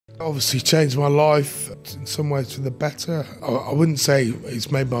Obviously changed my life in some ways for the better. I wouldn't say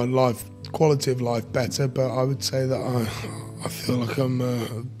it's made my quality of life better, but I would say that I feel like I'm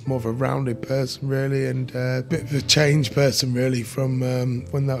more of a rounded person really, and a bit of a changed person really from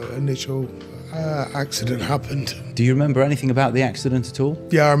when that initial accident happened. Do you remember anything about the accident at all?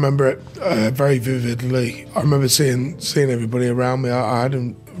 Yeah, I remember it very vividly. I remember seeing everybody around me. I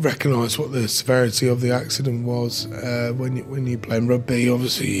hadn't recognised what the severity of the accident was. When you're playing rugby,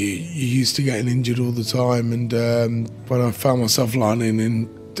 obviously you're used to getting injured all the time, and when I found myself lying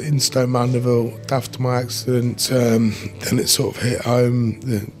in Stoke Mandeville after my accident, then it sort of hit home,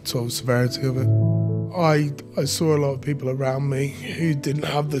 the sort of severity of it. I saw a lot of people around me who didn't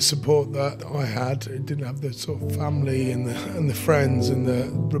have the support that I had, who didn't have the sort of family and the friends and the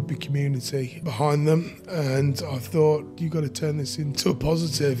rugby community behind them, and I thought, you've got to turn this into a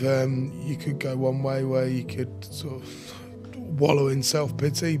positive. You could go one way where you could sort of wallow in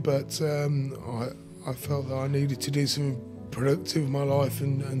self-pity, but I felt that I needed to do something productive in my life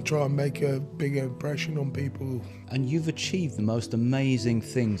and try and make a bigger impression on people. And you've achieved the most amazing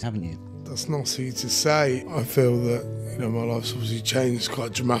things, haven't you? That's not easy to say. I feel that my life's obviously changed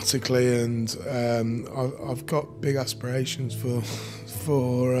quite dramatically, and I've got big aspirations for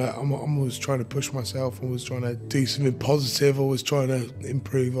I'm always trying to push myself, always trying to do something positive, always trying to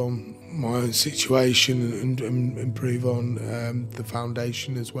improve on my own situation and improve on the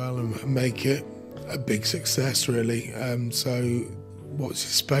foundation as well, and make it a big success really. So what's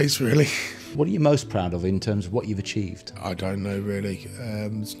your space really? What are you most proud of in terms of what you've achieved? I don't know really.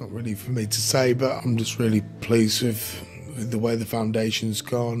 It's not really for me to say, but I'm just really pleased with the way the foundation's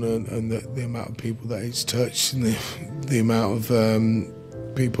gone, and the amount of people that it's touched, and the amount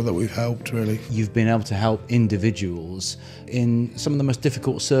of people that we've helped really. You've been able to help individuals in some of the most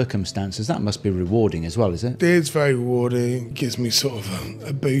difficult circumstances. That must be rewarding as well, is it? It is very rewarding. It gives me sort of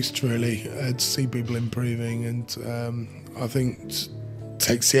a boost really to see people improving, and I think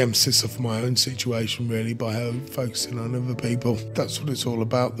takes the emphasis off my own situation really by focusing on other people. That's what it's all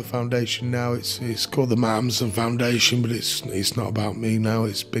about, the foundation now. It's called the Matt Hampson Foundation, but it's not about me now.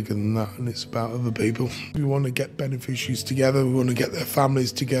 It's bigger than that, and it's about other people. We want to get beneficiaries together, we want to get their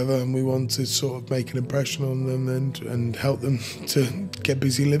families together, and we want to sort of make an impression on them and help them to get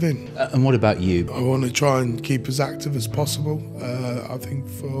busy living. And what about you? I want to try and keep as active as possible. I think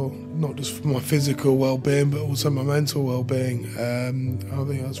for not just for my physical well-being, but also my mental well-being. I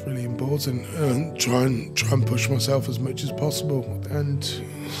think that's really important, and try and push myself as much as possible, and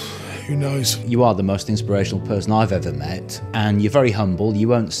who knows. You are the most inspirational person I've ever met, and you're very humble. You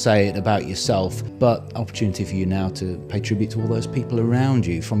won't say it about yourself, but opportunity for you now to pay tribute to all those people around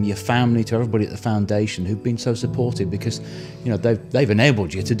you, from your family to everybody at the foundation who've been so supportive, because they've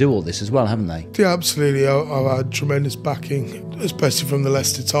enabled you to do all this as well, haven't they? Yeah, absolutely. I've had tremendous backing, especially from the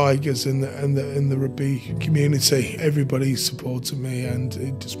Leicester Tigers and the rugby community. Everybody's supported me, and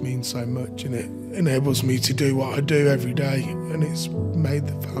it just means so much, and it enables me to do what I do every day, and it's made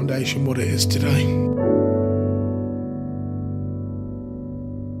the foundation what it is today.